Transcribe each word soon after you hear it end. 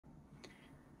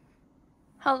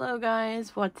Hello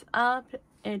guys, what's up?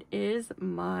 It is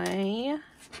my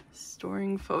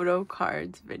storing photo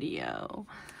cards video.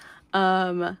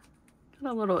 Got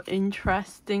a little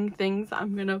interesting things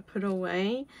I'm gonna put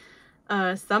away.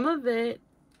 Some of it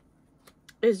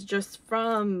is just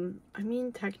from,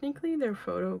 technically they're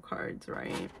photo cards,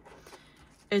 right?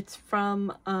 It's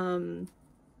from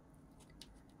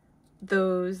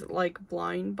those like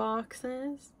blind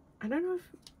boxes. I don't know if,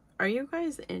 are you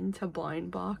guys into blind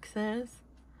boxes?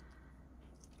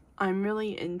 I'm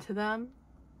really into them.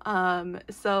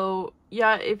 So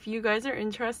yeah, if you guys are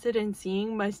interested in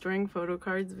seeing my storing photo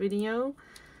cards video,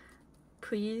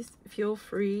 please feel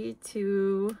free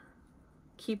to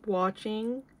keep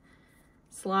watching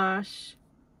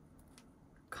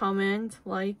 / comment,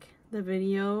 like the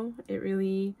video. It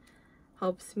really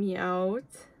helps me out.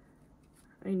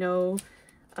 I know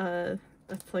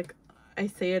that's like, I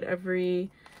say it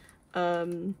every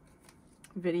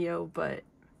video, but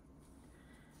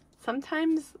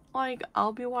sometimes like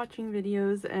I'll be watching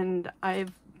videos and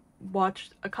I've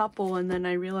watched a couple and then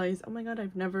I realize, oh my god,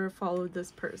 I've never followed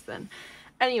this person.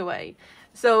 Anyway,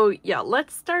 so yeah,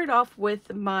 let's start off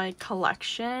with my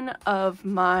collection of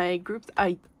my groups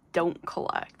I don't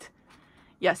collect.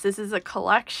 Yes, this is a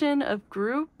collection of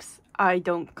groups I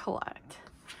don't collect.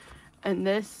 And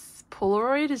this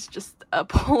Polaroid is just a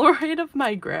Polaroid of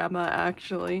my grandma,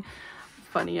 actually.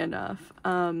 Funny enough.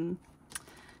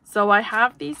 So I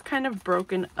have these kind of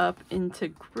broken up into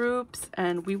groups,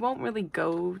 and we won't really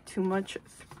go too much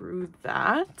through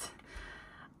that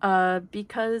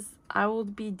because I will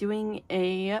be doing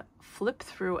a flip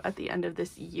through at the end of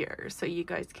this year, so you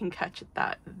guys can catch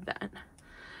that then.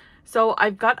 So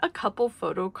I've got a couple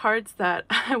photo cards that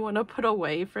I want to put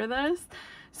away for this.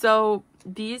 So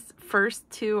these first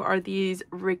two are these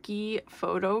Ricky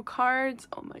photo cards.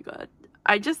 Oh my god.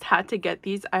 I just had to get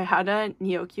these. I had a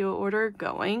Neokyo order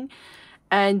going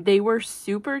and they were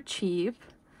super cheap.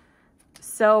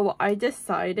 So I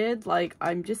decided like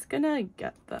I'm just gonna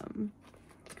get them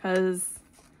because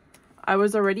I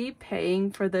was already paying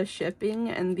for the shipping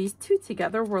and these two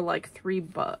together were like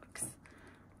 $3,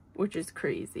 which is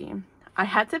crazy. I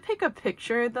had to pick a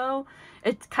picture though.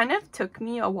 It kind of took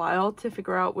me a while to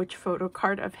figure out which photo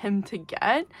card of him to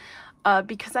get.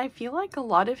 Because I feel like a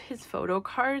lot of his photo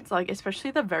cards, like especially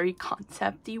the very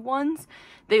concept-y ones,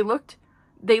 they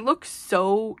look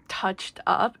so touched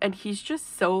up and he's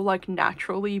just so like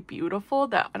naturally beautiful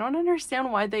that I don't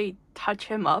understand why they touch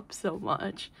him up so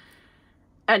much.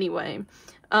 Anyway,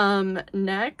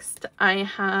 next I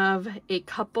have a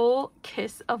couple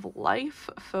Kiss of Life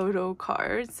photo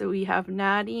cards. So we have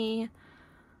Natty,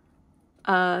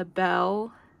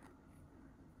 Belle,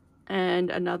 and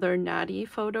another Natty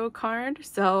photo card.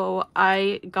 So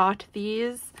I got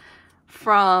these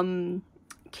from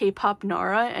K-Pop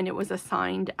Nara and it was a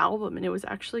signed album, and it was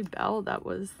actually Belle that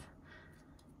was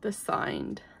the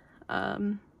signed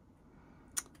the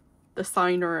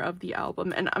signer of the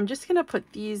album. And I'm just gonna put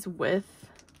these with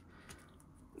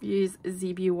these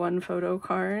ZB1 photo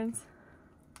cards.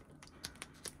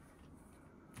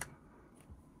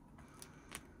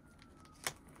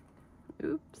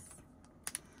 Oops.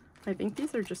 I think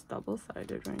these are just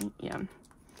double-sided, right? Yeah.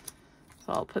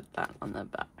 So I'll put that on the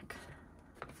back.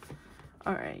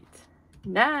 All right.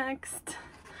 Next,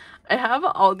 I have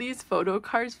all these photo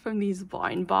cards from these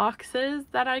blind boxes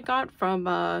that I got from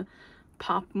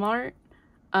Pop Mart.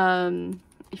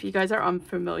 If you guys are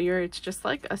unfamiliar, it's just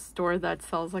like a store that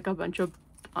sells like a bunch of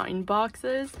blind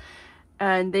boxes.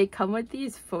 And they come with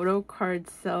these photo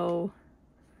cards, so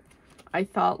I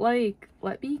thought like,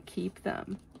 let me keep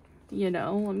them. You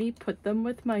know, let me put them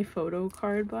with my photo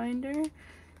card binder.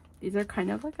 These are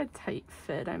kind of like a tight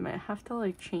fit. I might have to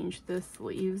like change the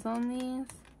sleeves on these.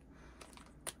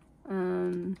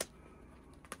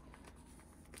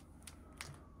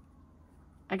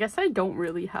 I guess I don't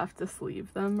really have to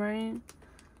sleeve them, right?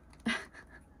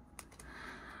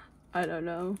 I don't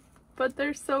know. But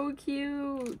they're so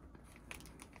cute.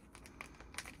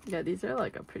 Yeah, these are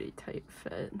like a pretty tight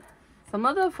fit. Some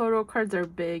of the photo cards are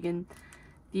big and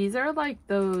these are like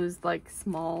those like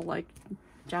small like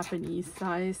Japanese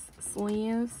size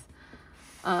sleeves.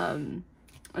 And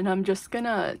I'm just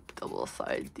gonna double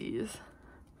side these.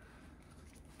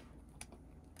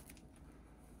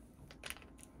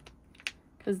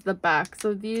 Because the backs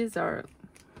of these are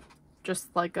just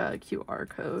like a QR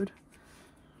code.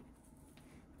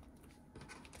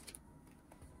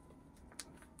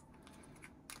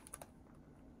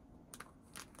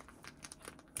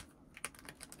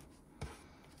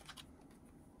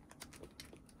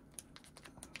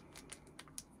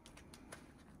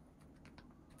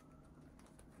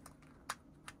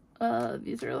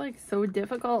 These are like so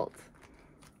difficult.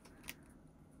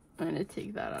 I'm gonna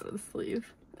take that out of the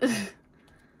sleeve.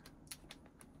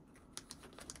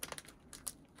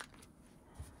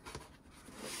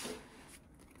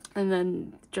 And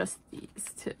then just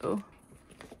these two.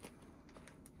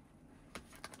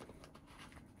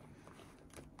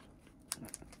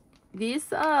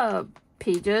 These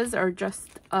pages are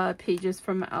just pages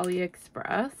from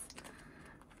Aliexpress.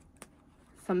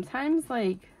 Sometimes,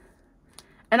 like,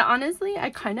 and honestly, I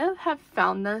kind of have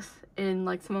found this in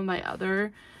like some of my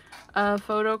other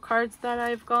photo cards that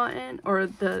I've gotten, or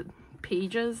the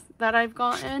pages that I've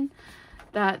gotten,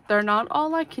 that they're not all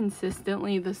like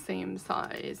consistently the same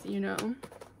size, you know,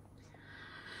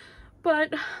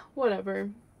 but whatever.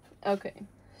 Okay,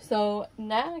 so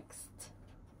next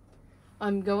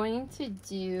I'm going to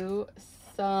do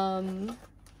some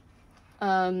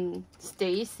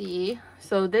Stacy.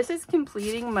 So this is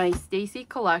completing my Stacy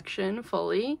collection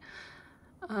fully.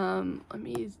 Let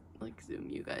me like zoom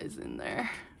you guys in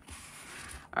there.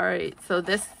 All right, so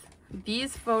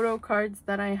these photo cards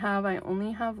that I have, I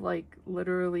only have like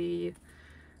literally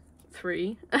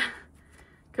 3.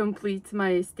 Completes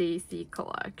my Stacy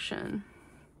collection.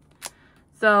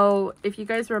 So if you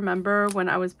guys remember when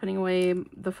I was putting away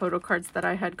the photo cards that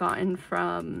I had gotten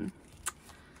from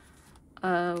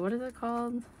what is it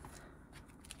called?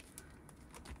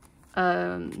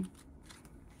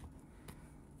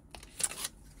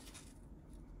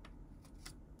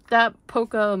 That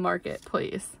Polka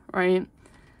marketplace, right?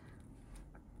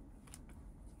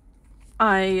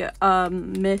 I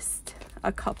missed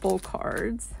a couple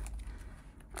cards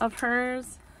of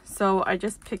hers, so I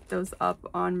just picked those up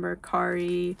on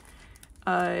Mercari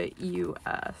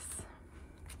US.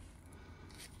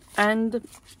 And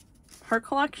her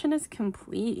collection is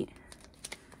complete.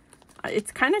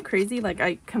 It's kind of crazy, like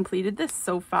I completed this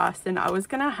so fast and I was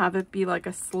gonna have it be like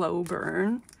a slow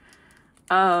burn.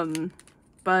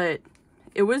 But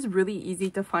it was really easy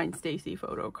to find Stacy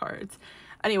photo cards.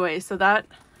 Anyway, so that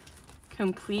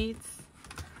completes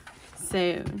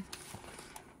soon.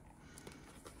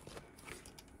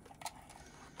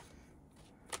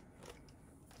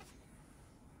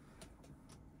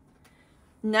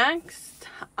 Next,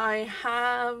 I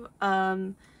have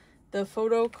the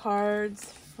photo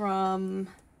cards from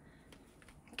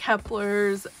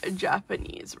Kepler's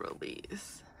Japanese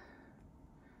release.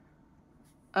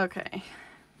 Okay.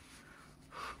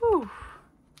 Whew.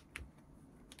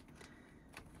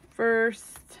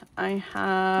 First, I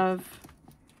have,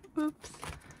 oops,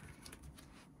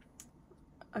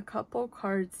 a couple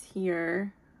cards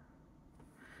here.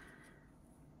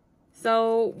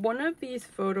 So one of these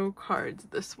photo cards,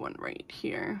 this one right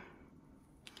here,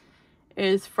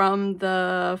 is from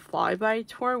the Flyby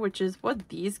tour, which is what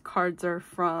these cards are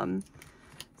from.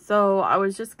 So I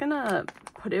was just gonna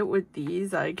put it with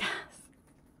these, I guess.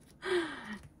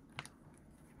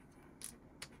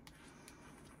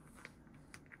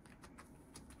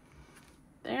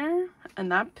 There,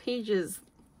 and that page is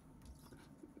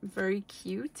very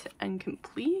cute and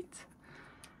complete.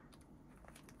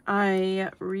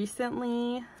 I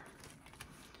recently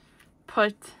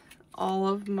put all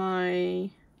of my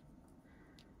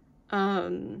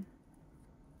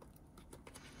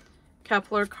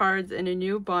Kepler cards in a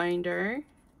new binder,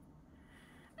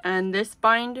 and this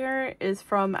binder is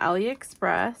from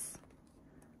Aliexpress,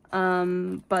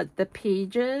 but the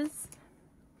pages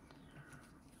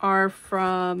are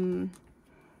from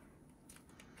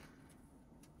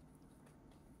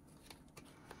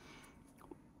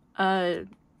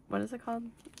what is it called?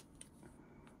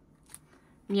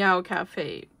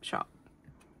 Meowcafeshop.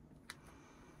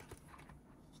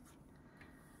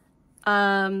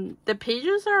 The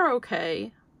pages are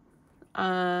okay.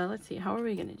 Let's see, how are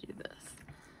we gonna do this?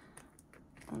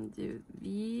 I'll do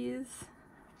these,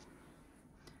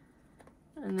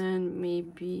 and then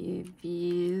maybe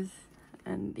these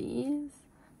and these.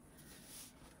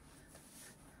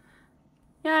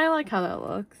 Yeah, I like how that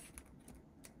looks.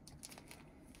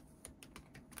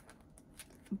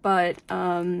 But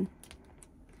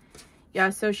yeah,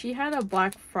 so she had a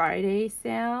Black Friday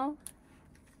sale,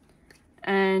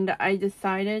 and I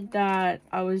decided that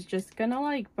I was just gonna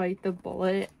like bite the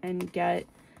bullet and get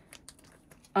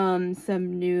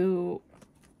some new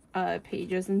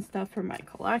pages and stuff for my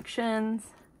collections.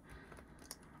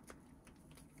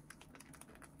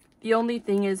 The only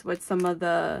thing is with some of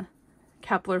the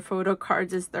Kepler photo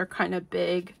cards is they're kind of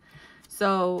big.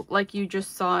 So like you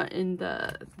just saw in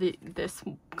this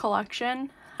collection,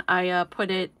 I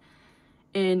put it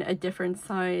in a different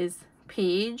size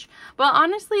page. But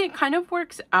honestly, it kind of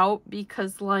works out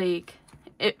because like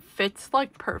it fits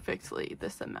like perfectly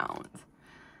this amount.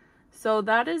 so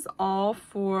that is all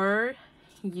for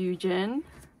Eugen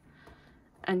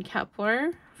and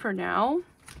Kepler for now.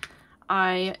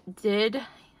 I did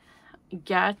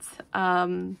get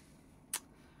a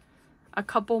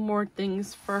couple more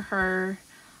things for her,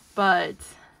 but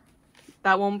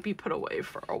that won't be put away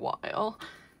for a while.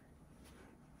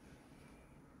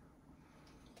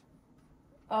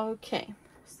 Okay,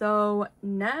 so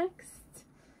next,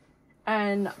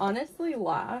 and honestly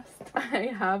last,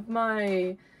 I have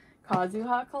my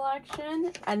Kazuha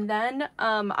collection, and then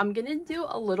I'm gonna do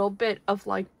a little bit of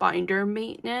like binder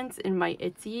maintenance in my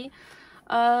Etsy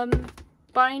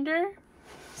binder.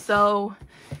 So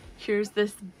here's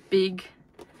this big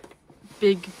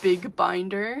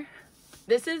binder.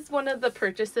 This is one of the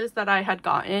purchases that I had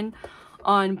gotten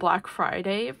on Black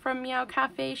Friday from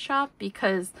Meowcafeshop,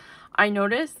 because I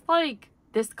noticed like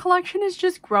this collection is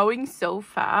just growing so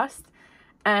fast,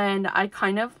 and I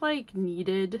kind of like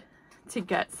needed to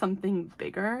get something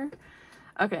bigger.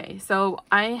 Okay, so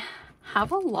I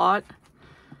have a lot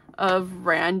of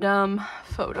random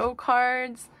photo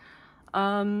cards.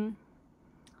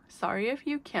 Sorry if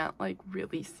you can't like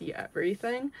really see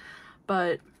everything,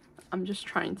 but I'm just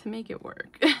trying to make it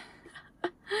work.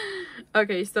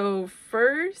 Okay, so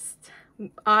first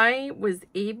I was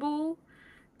able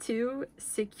to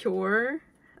secure,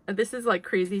 this is like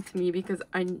crazy to me because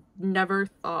I never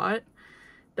thought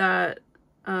that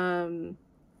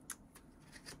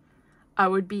I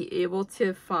would be able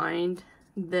to find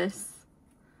this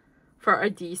for a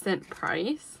decent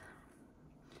price,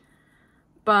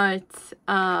 but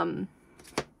I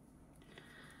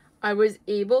was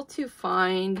able to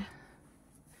find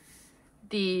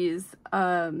these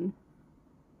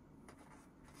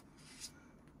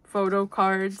photo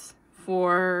cards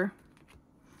for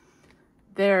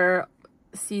their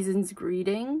season's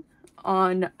greeting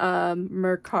on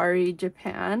Mercari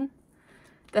Japan.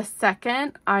 The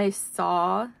second I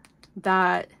saw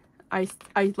that, I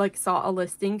like saw a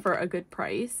listing for a good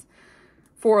price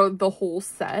for the whole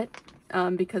set,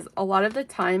 because a lot of the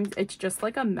times it's just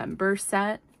like a member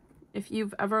set, if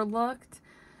you've ever looked.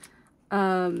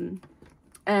 And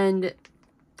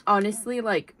honestly,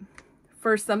 like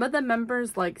for some of the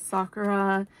members like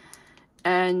Sakura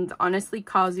and honestly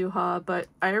Kazuha, but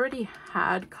I already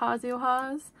had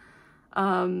Kazuhas,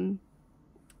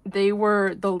 they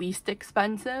were the least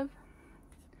expensive,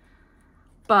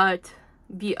 but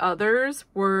the others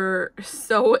were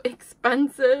so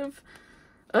expensive.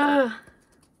 Ugh.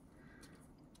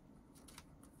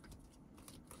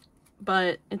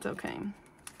 But it's okay.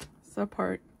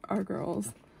 Support our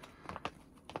girls.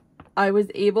 I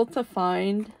was able to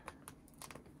find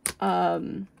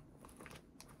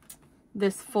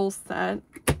this full set.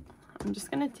 I'm just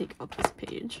gonna take out this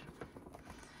page.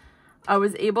 I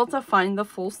was able to find the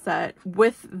full set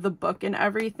with the book and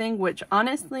everything, which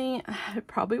honestly, it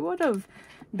probably would have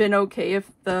been okay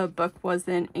if the book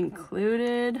wasn't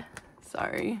included.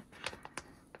 Sorry.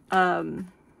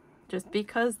 Just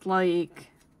because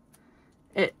like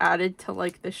it added to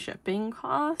like the shipping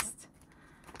cost.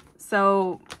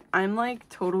 So I'm like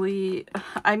totally,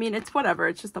 I mean, it's whatever,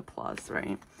 it's just a plus,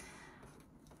 right?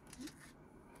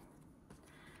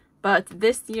 But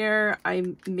this year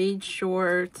I made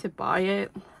sure to buy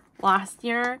it. Last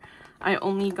year I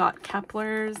only got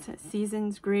Kepler's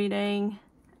Season's Greeting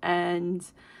and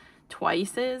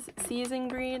Twice's Season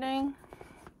Greeting.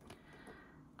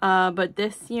 But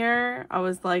this year I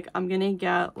was like, I'm gonna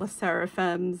get Le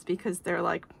Seraphim's because they're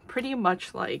like pretty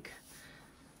much like,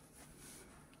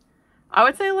 I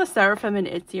would say Le Seraphim and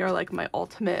Itsy are like my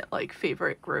ultimate like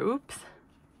favorite groups.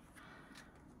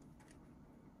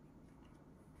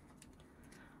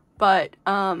 But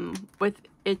with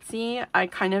Itsy, I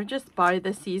kind of just buy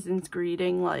the Season's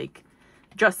Greeting, like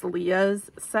just Leah's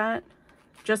set,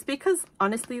 just because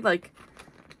honestly, like,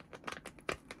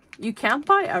 you can't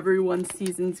buy everyone's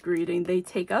Season's Greeting. They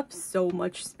take up so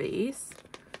much space.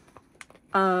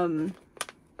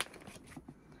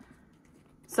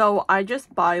 So I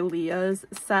just buy Leah's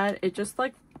set. It just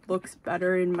like looks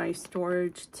better in my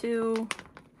storage too.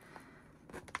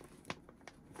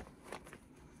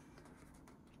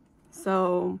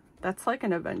 So that's like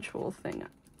an eventual thing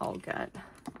I'll get,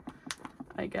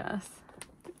 I guess.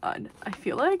 God, I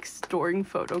feel like storing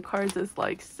photo cards is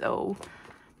like so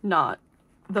not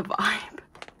the vibe.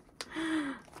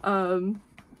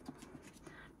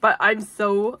 But I'm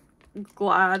so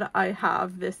glad I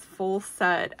have this full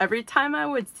set. Every time I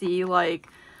would see like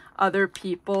other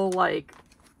people like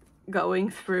going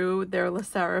through their Le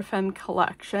Seraphim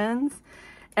collections,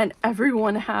 and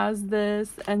everyone has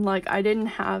this, and like I didn't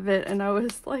have it, and I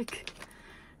was like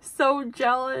so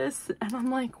jealous, and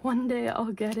I'm like, one day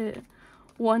I'll get it.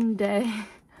 one day.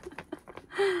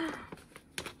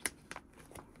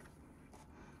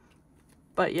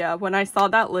 But yeah, when I saw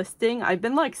that listing, I've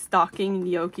been like stalking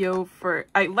Neokyo for,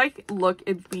 I like look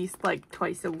at least like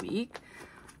twice a week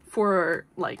for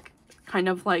like kind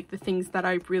of like the things that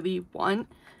I really want.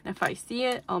 And if I see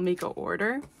it, I'll make an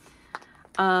order.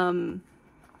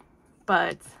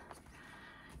 But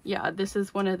yeah, this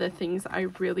is one of the things I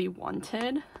really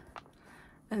wanted.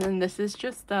 And then this is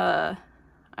just I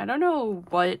don't know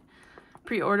what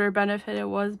pre-order benefit it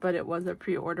was, but it was a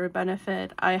pre-order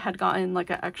benefit. I had gotten like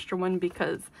an extra one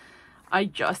because I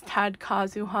just had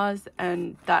Kazuha's,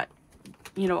 and that,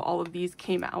 you know, all of these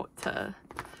came out to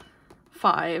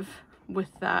 5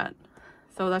 with that.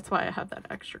 So that's why I have that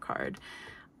extra card.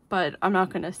 But I'm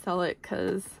not going to sell it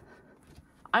because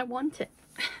I want it.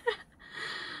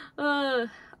 I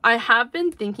have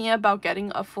been thinking about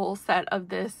getting a full set of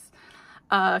this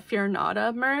Fear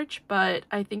Nada merch, but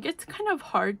I think it's kind of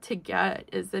hard to get,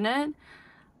 isn't it?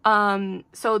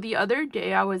 So the other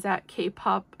day I was at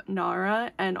K-pop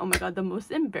Nara, and oh my god, the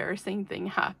most embarrassing thing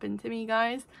happened to me,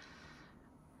 guys.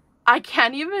 I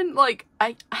can't even, like,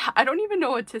 I don't even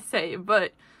know what to say,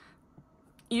 but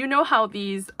you know how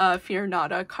these Fear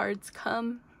Nada cards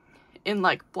come in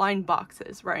like blind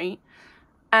boxes, right?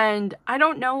 And I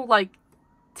don't know, like,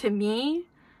 to me,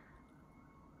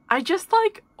 I just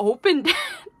like opened it.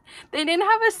 They didn't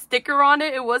have a sticker on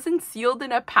it. It wasn't sealed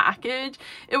in a package.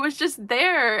 It was just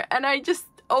there, and I just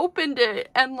opened it,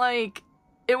 and like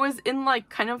it was in like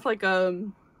kind of like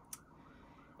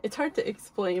it's hard to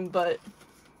explain, but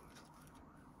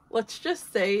let's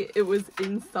just say it was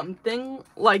in something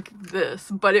like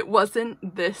this, but it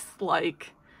wasn't this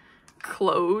like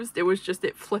closed. It was just,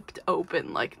 it flipped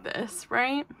open like this,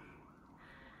 right?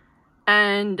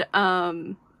 And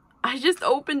I just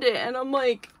opened it, and I'm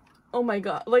like, oh my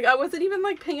god, like I wasn't even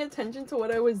like paying attention to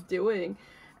what I was doing.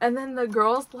 And then the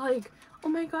girl's like, oh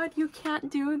my god, you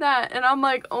can't do that. And I'm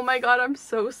like, oh my god, I'm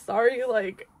so sorry,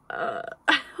 like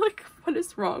like what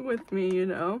is wrong with me, you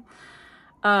know?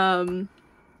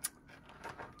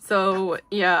 So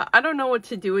yeah, I don't know what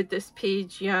to do with this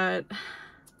page yet.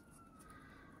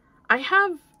 I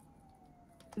have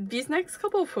these next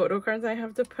couple photo cards I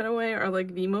have to put away are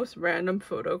like the most random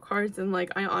photo cards, and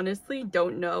like I honestly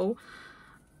don't know.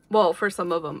 Well, for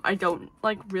some of them, I don't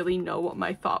like really know what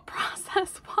my thought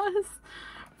process was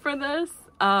for this.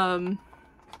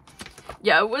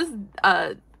 Yeah, it was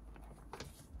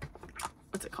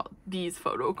what's it called? These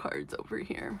photo cards over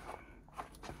here.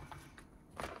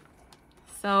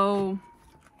 So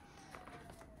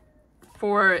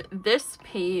for this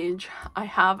page, I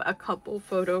have a couple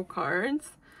photo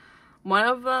cards. One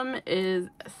of them is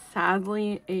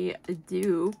sadly a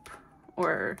dupe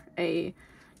or a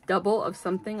double of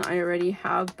something I already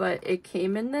have, but it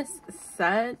came in this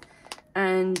set,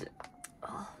 and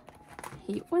I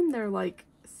hate when they're like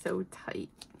so tight.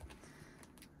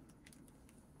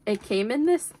 It came in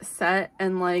this set,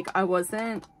 and like I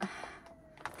wasn't,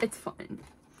 it's fine.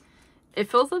 It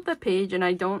fills up the page, and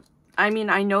I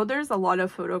mean, I know there's a lot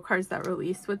of photo cards that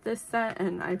released with this set,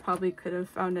 and I probably could have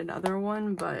found another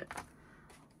one, but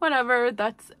whatever,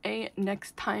 that's a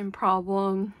next time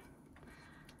problem.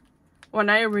 When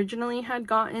I originally had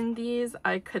gotten these,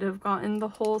 I could have gotten the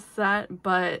whole set,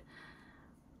 but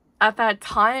at that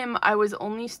time, I was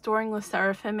only storing Le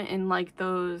Seraphim in like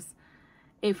those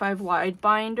A5 wide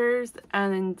binders,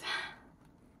 and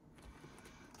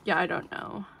yeah, I don't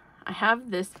know. I have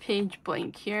this page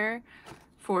blank here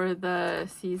for the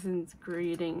season's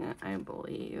greeting, I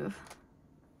believe.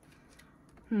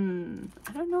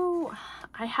 I don't know.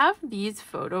 I have these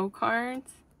photo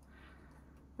cards,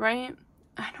 right?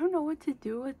 I don't know what to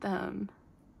do with them.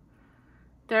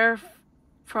 They're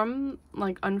from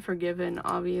like Unforgiven,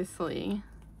 obviously.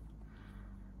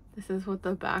 This is what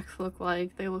the backs look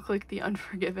like. They look like the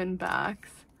Unforgiven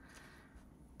backs.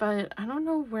 But I don't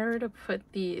know where to put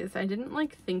these. I didn't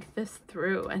like think this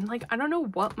through, and like I don't know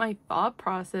what my thought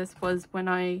process was when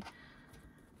I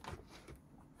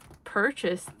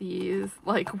purchased these,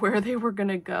 like where they were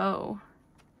gonna go.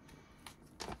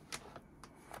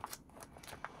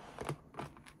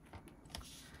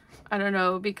 I don't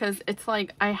know, because it's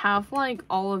like I have like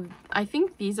all of, I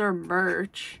think these are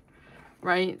merch,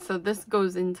 right? So this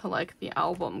goes into like the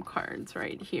album cards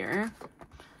right here.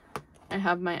 I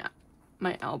have my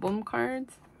album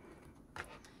cards,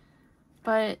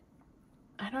 but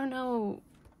I don't know.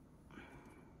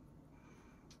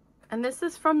 And this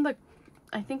is from the,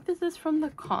 I think this is from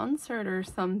the concert or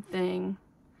something.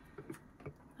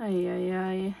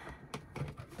 Ay.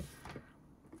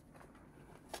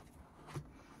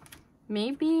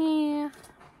 Maybe,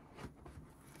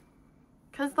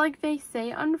 Because, like, they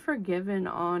say Unforgiven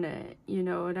on it, you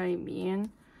know what I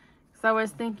mean? So I was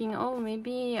thinking, oh,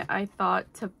 maybe I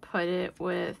thought to put it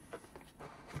with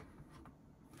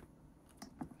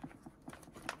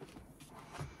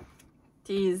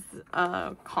these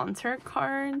concert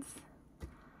cards,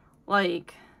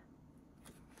 like,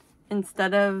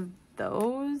 instead of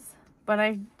those, but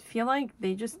I feel like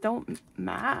they just don't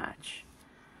match.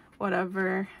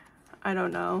 Whatever, I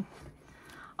don't know.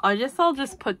 I'll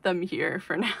just put them here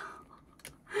for now.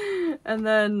 And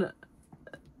then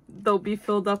they'll be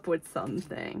filled up with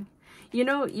something. You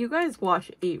know, you guys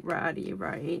watch 8 Ratty,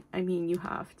 right? I mean, you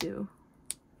have to.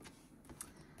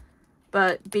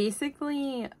 But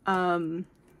basically,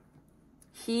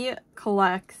 he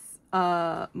collects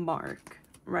Mark,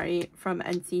 right, from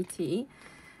NCT.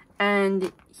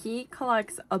 And he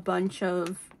collects a bunch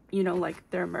of, you know, like,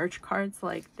 their merch cards.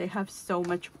 Like, they have so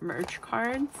much merch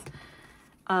cards.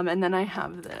 And then I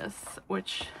have this,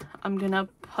 which I'm gonna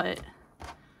put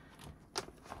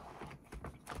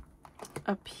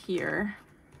up here.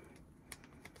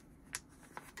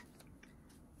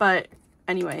 But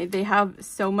anyway, they have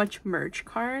so much merch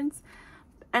cards,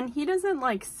 and he doesn't,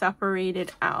 like, separate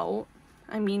it out.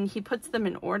 I mean, he puts them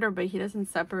in order, but he doesn't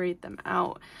separate them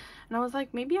out. And I was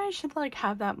like, maybe I should, like,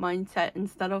 have that mindset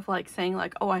instead of, like, saying,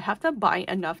 like, oh, I have to buy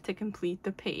enough to complete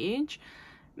the page.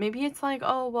 Maybe it's like,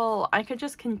 oh, well, I could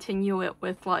just continue it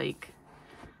with, like,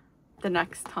 the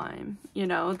next time, you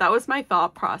know? That was my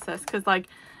thought process, because, like,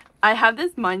 I have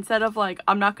this mindset of, like,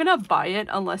 I'm not gonna buy it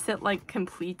unless it, like,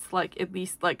 completes, like, at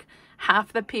least, like,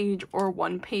 half the page or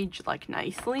one page, like,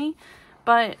 nicely.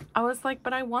 But I was like,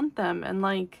 but I want them, and,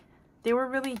 like, they were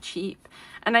really cheap.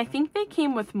 And I think they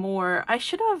came with more. I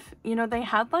should have, you know, they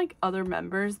had, like, other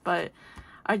members, but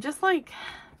I just, like,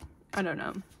 I don't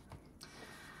know.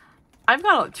 I've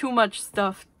got too much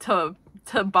stuff to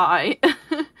buy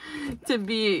to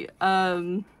be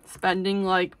spending,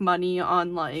 like, money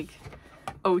on, like,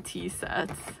 OT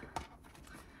sets.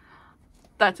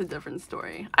 That's a different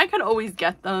story. I could always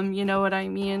get them, you know what I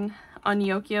mean? On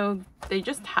Neokyo, they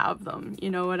just have them, you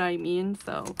know what I mean?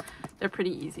 So they're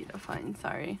pretty easy to find.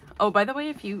 Sorry. Oh, by the way,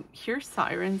 if you hear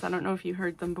sirens, I don't know if you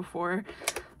heard them before.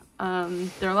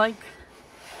 They're like,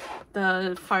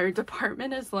 the fire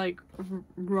department is, like,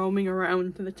 roaming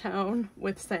around the town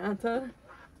with Santa.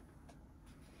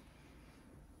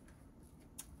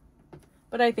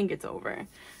 But I think it's over.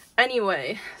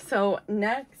 Anyway, so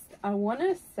next I want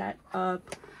to set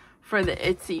up for the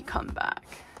Itsy comeback.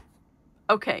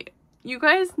 Okay, you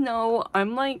guys know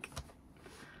I'm, like,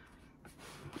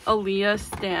 Aaliyah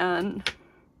stan.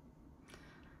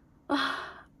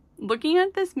 Looking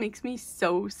at this makes me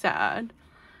so sad.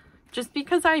 Just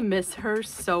because I miss her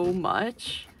so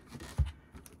much.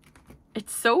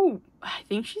 It's so... I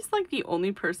think she's, like, the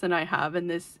only person I have in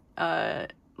this,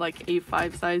 like,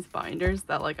 A5 size binders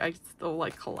that, like, I still,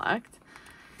 like, collect.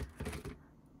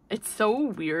 It's so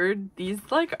weird. These,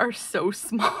 like, are so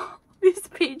small. These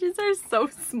pages are so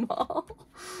small.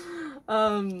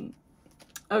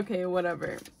 Okay,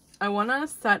 whatever. I want to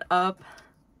set up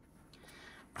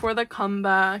for the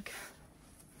comeback.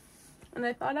 And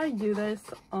I thought I'd do this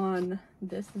on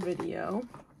this video.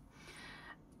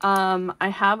 I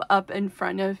have up in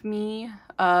front of me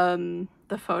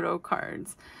the photo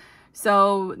cards.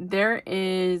 So there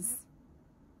is,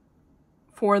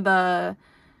 for the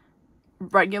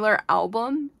regular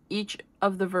album, each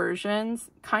of the versions,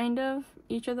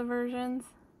 each of the versions.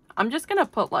 I'm just gonna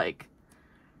put, like,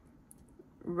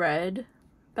 red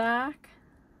back.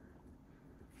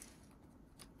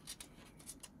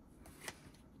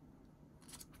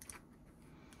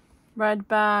 Red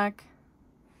back,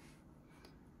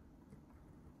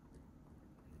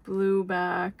 blue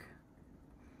back,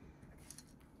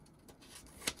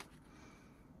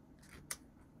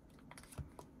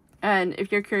 and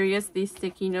if you're curious, these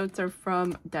sticky notes are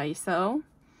from Daiso.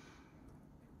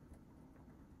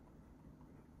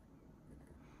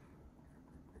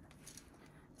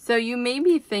 So you may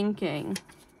be thinking,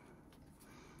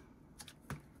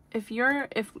 if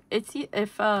Leah's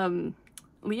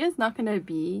not gonna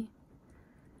be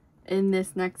in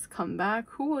this next comeback,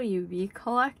 who will you be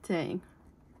collecting?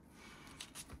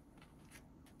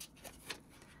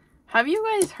 Have you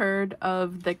guys heard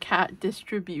of the cat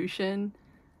distribution?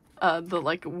 The,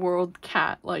 like, world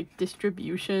cat, like,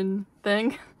 distribution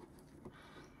thing?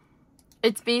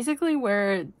 It's basically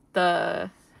where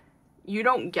you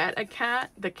don't get a cat,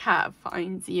 the cat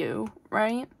finds you,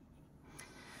 right?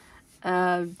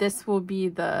 This will be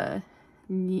the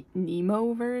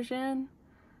Nemo version.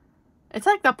 It's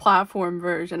like the platform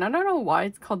version. I don't know why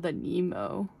it's called the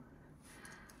Nemo.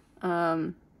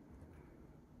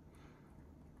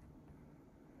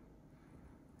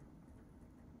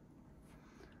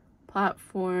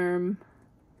 platform,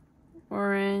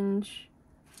 orange.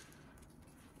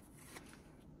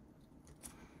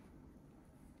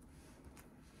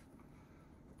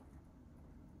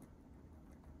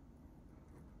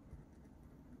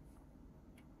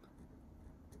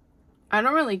 I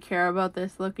don't really care about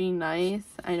this looking nice.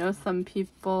 I know some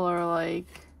people are like,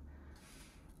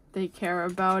 they care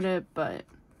about it, but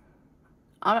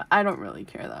I don't really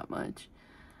care that much.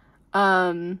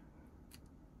 And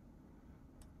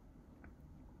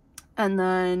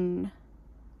then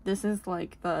this is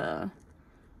like the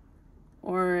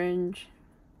orange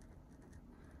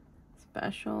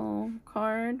special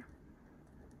card.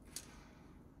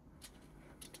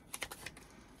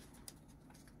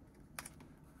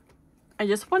 I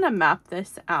just want to map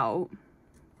this out.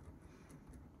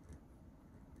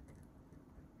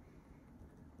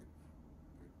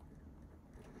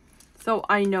 So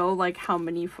I know like how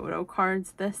many photo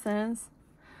cards this is.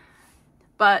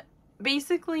 But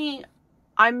basically,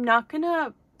 I'm not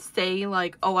gonna say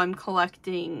like, oh, I'm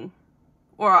collecting,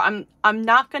 or I'm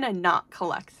not gonna not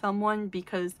collect someone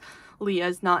because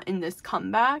Leah's not in this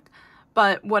comeback.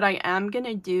 But what I am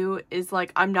gonna do is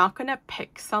like, I'm not gonna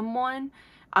pick someone.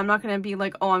 I'm not gonna be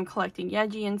like, oh, I'm collecting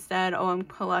Yeji instead. Oh, I'm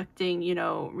collecting, you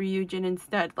know, Ryujin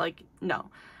instead. Like, no.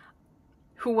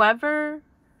 Whoever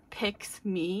picks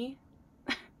me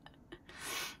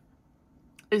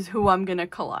is who I'm gonna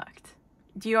collect.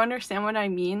 Do you understand what I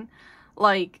mean?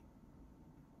 Like,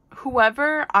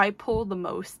 whoever I pull the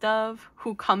most of,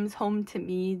 who comes home to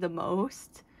me the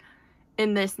most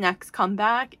in this next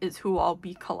comeback is who I'll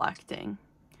be collecting.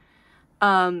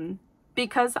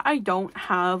 Because I don't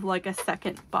have like a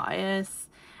second bias.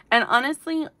 And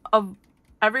honestly, of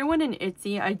everyone in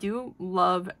Itsy, I do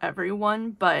love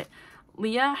everyone, but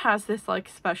Leah has this like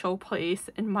special place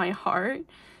in my heart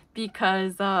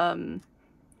because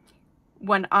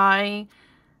when I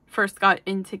first got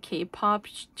into K-pop,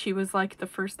 she was like the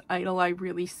first idol I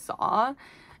really saw.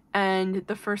 And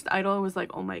the first idol was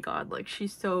like, oh my god, like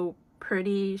she's so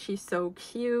pretty, she's so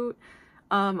cute.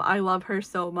 I love her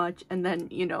so much. And then,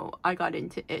 you know, I got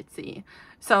into Itsy.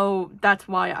 So that's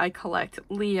why I collect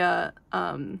Leah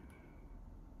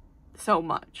so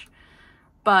much.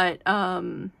 But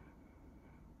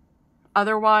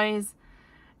otherwise,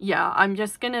 yeah, I'm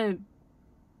just gonna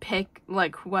pick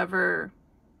like whoever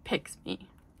picks me.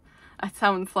 That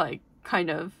sounds like kind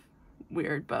of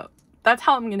weird, but that's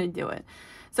how I'm gonna do it.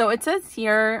 So it says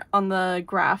here on the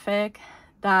graphic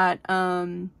that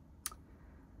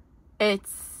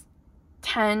it's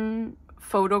 10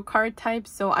 photo card types,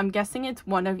 so I'm guessing it's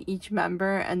one of each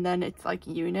member and then it's like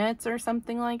units or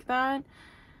something like that.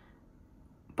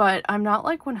 But I'm not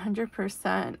like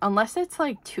 100%, unless it's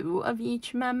like 2 of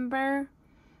each member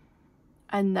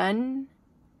and then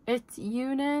it's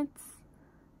units.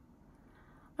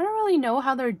 I don't really know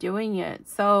how they're doing it.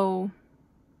 So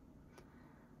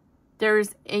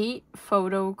there's 8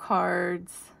 photo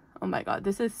cards. Oh my god,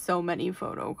 this is so many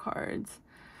photo cards.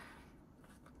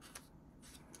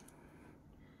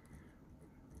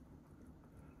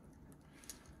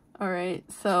 Alright,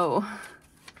 so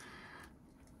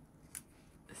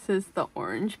this is the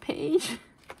orange page.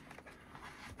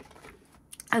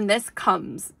 And this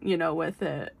comes, you know, with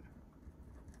it.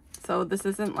 So this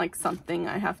isn't like something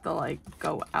I have to like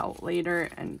go out later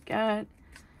and get.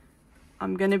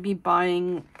 I'm gonna be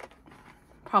buying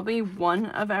probably 1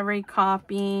 of every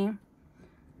copy.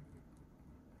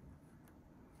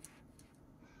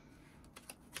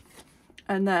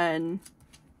 And then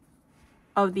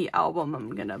of the album,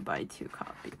 I'm gonna buy 2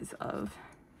 copies of.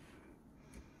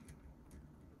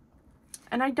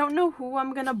 And I don't know who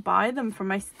I'm gonna buy them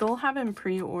from. I still haven't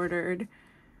pre-ordered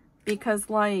because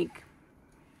like,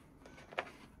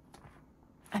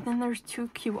 and then there's 2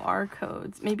 QR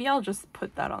codes. Maybe I'll just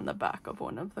put that on the back of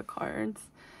one of the cards.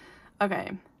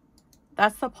 Okay,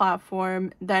 that's the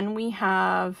platform. Then we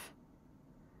have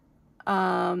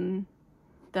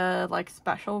the like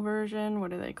special version.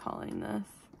 What are they calling this?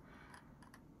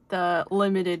 The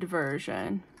limited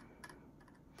version.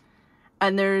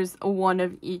 And there's 1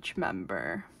 of each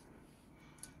member.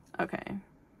 Okay.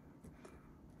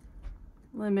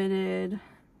 Limited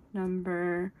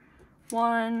number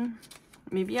 1.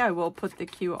 Maybe I will put the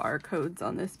QR codes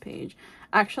on this page.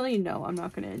 Actually, no, I'm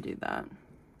not going to do that.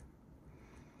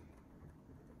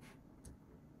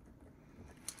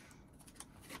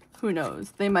 Who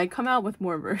knows? They might come out with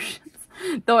more versions.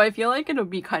 Though I feel like it'll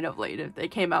be kind of late if they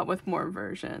came out with more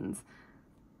versions.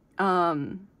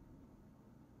 Okay.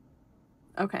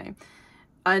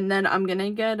 And then I'm going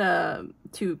to get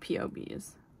 2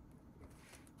 POBs.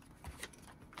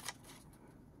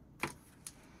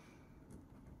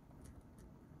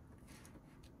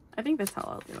 I think that's how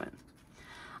I'll do it.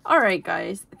 Alright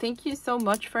guys, thank you so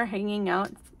much for hanging out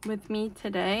with me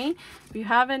today. If you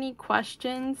have any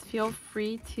questions, feel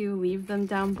free to leave them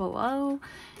down below.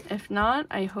 If not,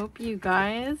 I hope you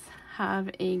guys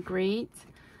have a great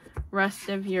rest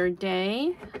of your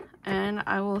day, and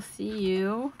I will see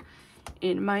you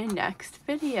in my next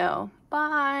video.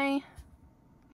 Bye!